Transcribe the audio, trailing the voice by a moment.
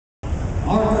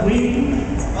our queen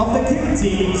of the kid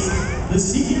teams, the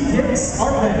senior Kix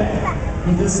are ready.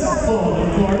 With the cell phone, of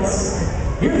course.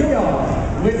 Here they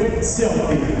are with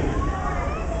Kix-Selfie.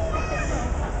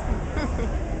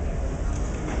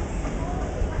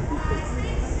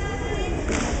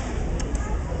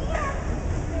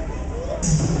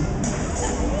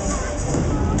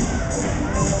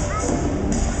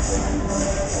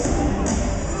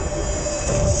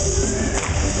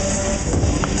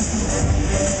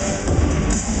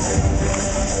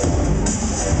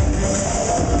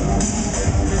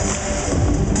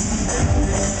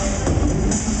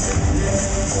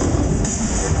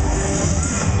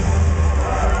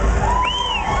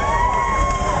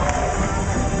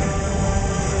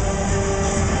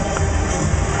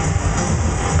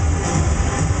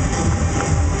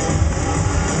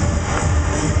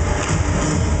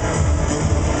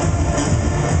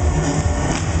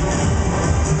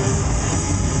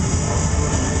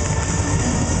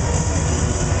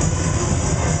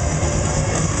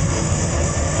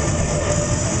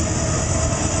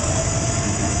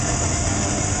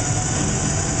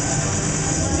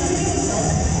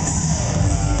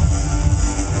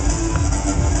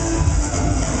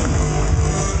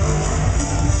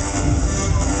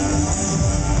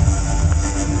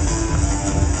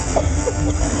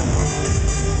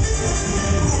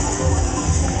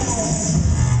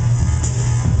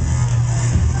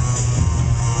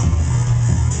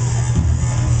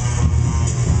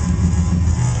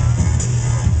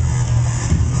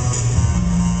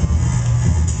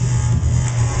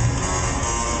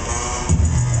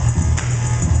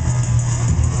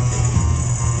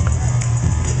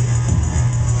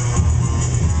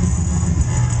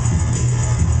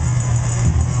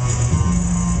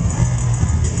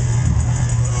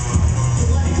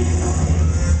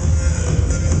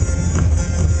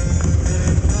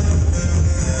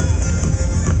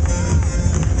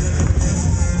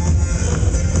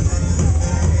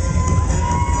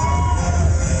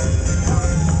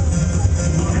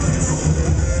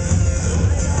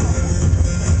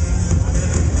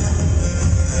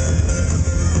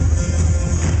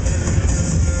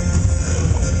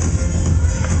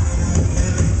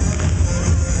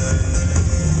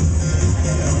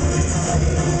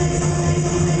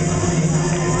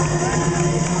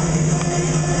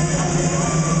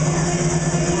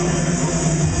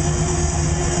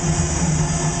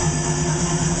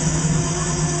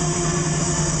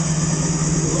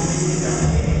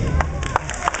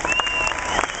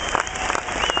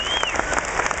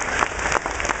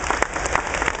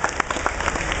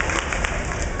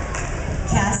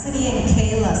 And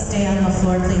Kayla, stay on the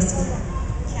floor, please.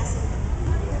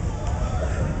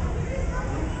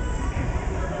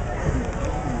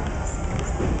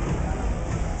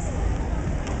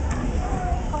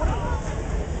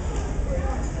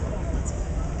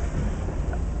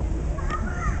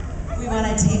 We want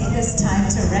to take this time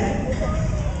to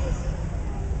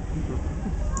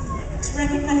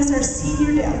recognize our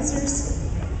senior dancers.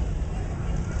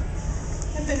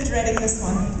 I've been dreading this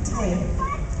one, I'll tell you.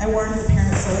 I warned the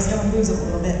parents I was going to lose it a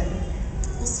little bit.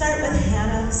 We'll start with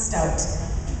Hannah Stout.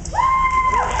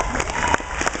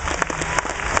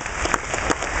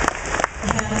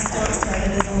 Hannah Stout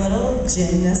started as a little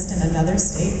gymnast in another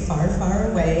state far, far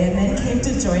away, and then came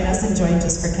to join us and joined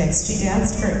Just for Kicks. She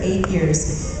danced for 8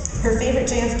 years. Her favorite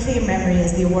JFK memory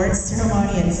is the awards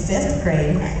ceremony in 5th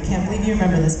grade. I can't believe you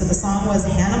remember this, but the song was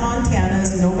Hannah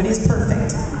Montana's Nobody's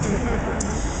Perfect.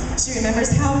 She remembers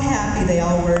how happy they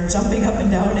all were, jumping up and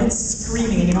down and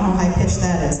screaming, and you know how high-pitched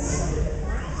that is.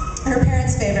 Her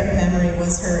parents' favorite memory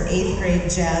was her 8th grade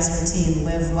jazz routine,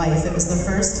 Live Life. It was the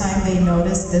first time they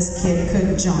noticed this kid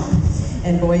could jump,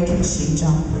 and boy can she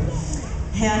jump.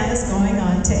 Hannah is going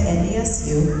on to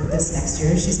NDSU this next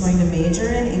year. She's going to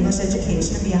major in English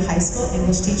education and be a high school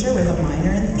English teacher with a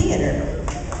minor in theater.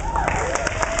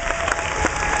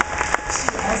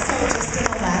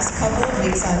 Couple of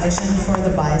weeks auditioned for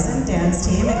the Bison dance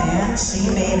team, and she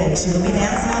made it. She will be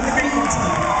dancing on the green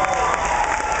team.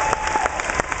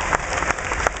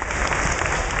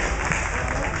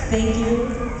 Thank you,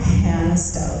 Hannah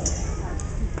Stout.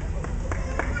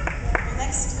 We'll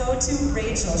next go to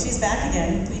Rachel. She's back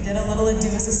again. We did a little ado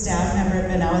as a staff member,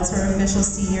 but now it's her official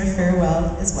senior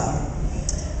farewell as well.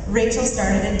 Rachel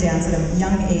started in dance at a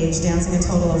young age, dancing a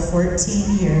total of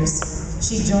 14 years.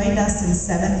 She joined us in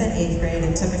 7th and 8th grade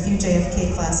and took a few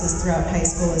JFK classes throughout high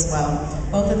school as well.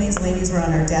 Both of these ladies were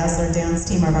on our Dazzler dance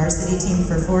team, our varsity team,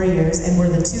 for 4 years, and were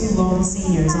the 2 lone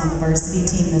seniors on the varsity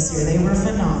team this year. They were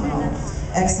phenomenal.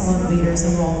 Excellent leaders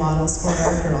and role models for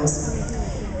our girls.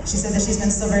 She said that she's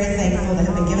been so very thankful to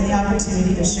have been given the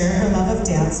opportunity to share her love of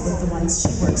dance with the ones she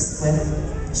works with.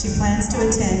 She plans to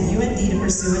attend UND to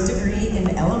pursue a degree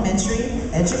in elementary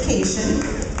education.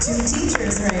 2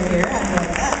 teachers right here, I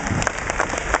love that.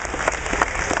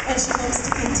 And she hopes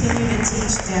to continue to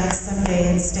teach dance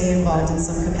someday and stay involved in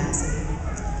some capacity.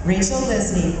 Rachel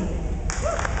Lisney.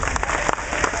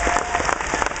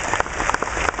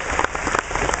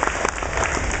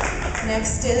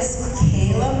 Next is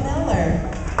Kayla Miller.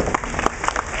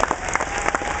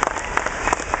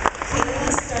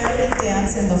 Kayla started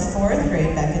dance in the 4th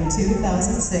grade back in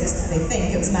 2006. They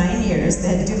think it was 9 years. They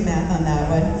had to do the math on that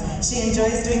one. She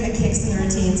enjoys doing the kicks and the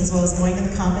routines as well as going to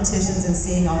the competitions and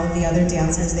seeing all of the other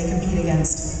dancers they compete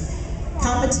against.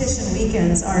 Competition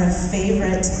weekends are a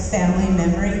favorite family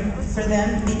memory for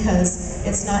them because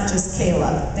it's not just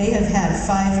Kayla. They have had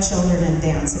 5 children in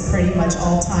dance at pretty much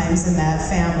all times in that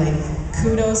family.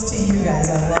 Kudos to you guys,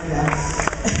 I love that.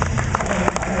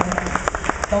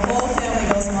 The whole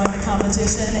family goes along to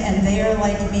competition and they are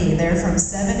like me. They're from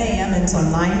 7 a.m. until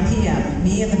 9 p.m.,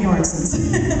 me and the Bjornsons,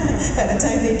 by the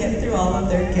time they get through all of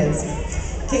their kids.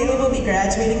 Kayla will be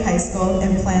graduating high school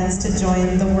and plans to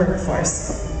join the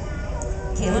workforce.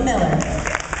 Kayla Miller.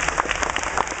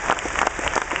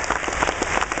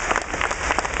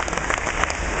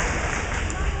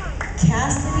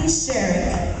 Cassidy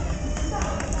Sherrick.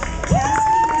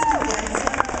 Cassidy has been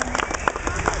dancing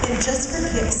in Just for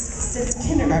Kicks since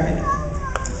kindergarten.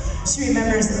 She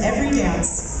remembers every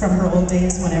dance from her old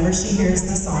days whenever she hears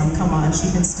the song Come On.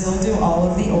 She can still do all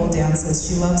of the old dances.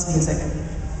 She loves music.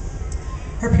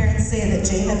 Her parents say that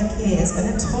JFK has been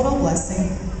a total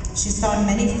blessing. She's found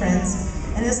many friends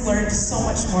and has learned so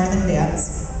much more than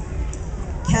dance.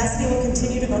 Cassidy will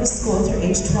continue to go to school through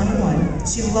age 21.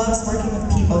 She loves working with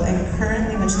people, and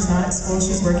currently when she's not at school,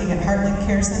 she's working at Heartland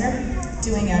Care Center,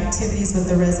 doing activities with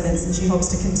the residents, and she hopes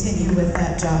to continue with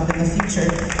that job in the future.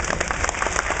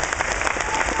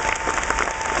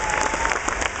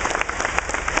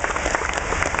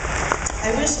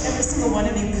 I wish every single one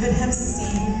of you could have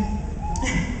seen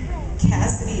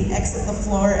Cassidy exit the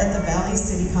floor at the Valley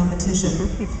City competition.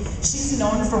 She's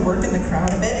known for working the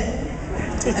crowd a bit.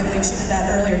 I believe she did that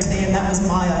earlier today, and that was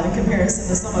mild in comparison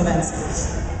to some events.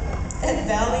 At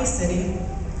Valley City,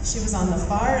 she was on the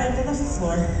far end of the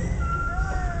floor.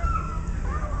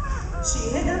 She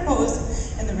hit her pose,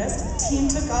 and the rest of the team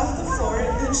took off the floor,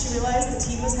 and then she realized the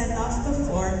team was heading off the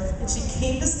floor, and she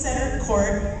came to center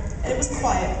court, and it was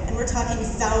quiet, and we're talking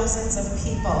thousands of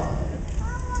people.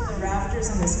 The rafters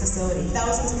in this facility,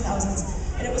 thousands and thousands,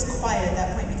 and it was quiet at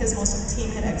that point because most of the team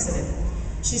had exited.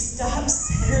 She stopped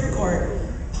center court,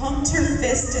 pumped her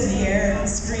fist in the air and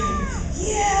screamed,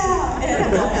 "Yeah!"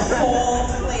 And the whole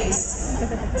place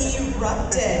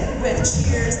erupted with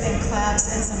cheers and claps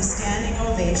and some standing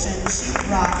ovation. She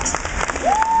rocked.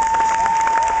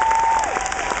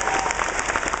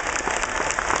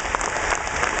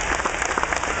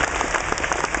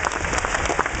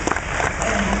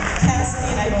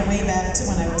 Way back to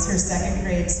when I was her 2nd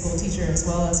grade school teacher as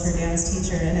well as her dance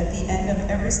teacher, and at the end of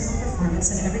every single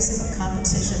performance and every single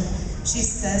competition, she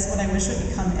says what I wish would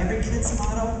become every kid's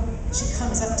motto. She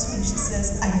comes up to me and she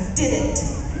says, "I did it.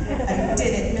 I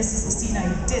did it, Mrs. Lucina,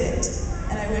 I did it."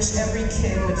 And I wish every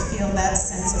kid would feel that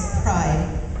sense of pride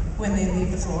when they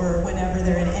leave the floor or whenever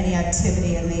they're in any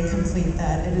activity and they complete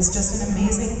that. It is just an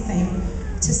amazing thing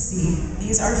to see.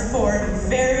 These are 4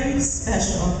 very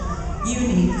special,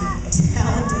 unique,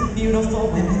 talented, beautiful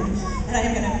women, and I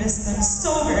am going to miss them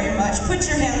so very much. Put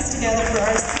your hands together for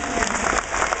our seniors.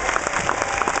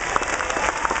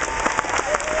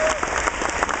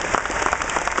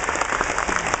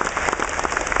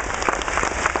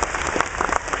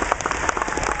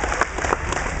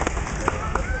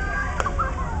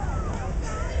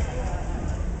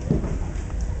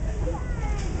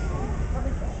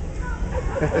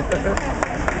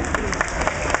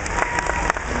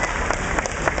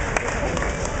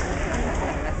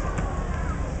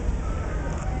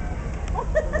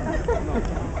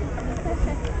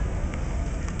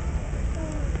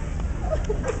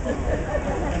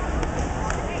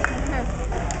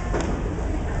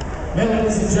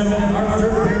 Ladies and gentlemen, our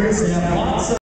third fingers have lots of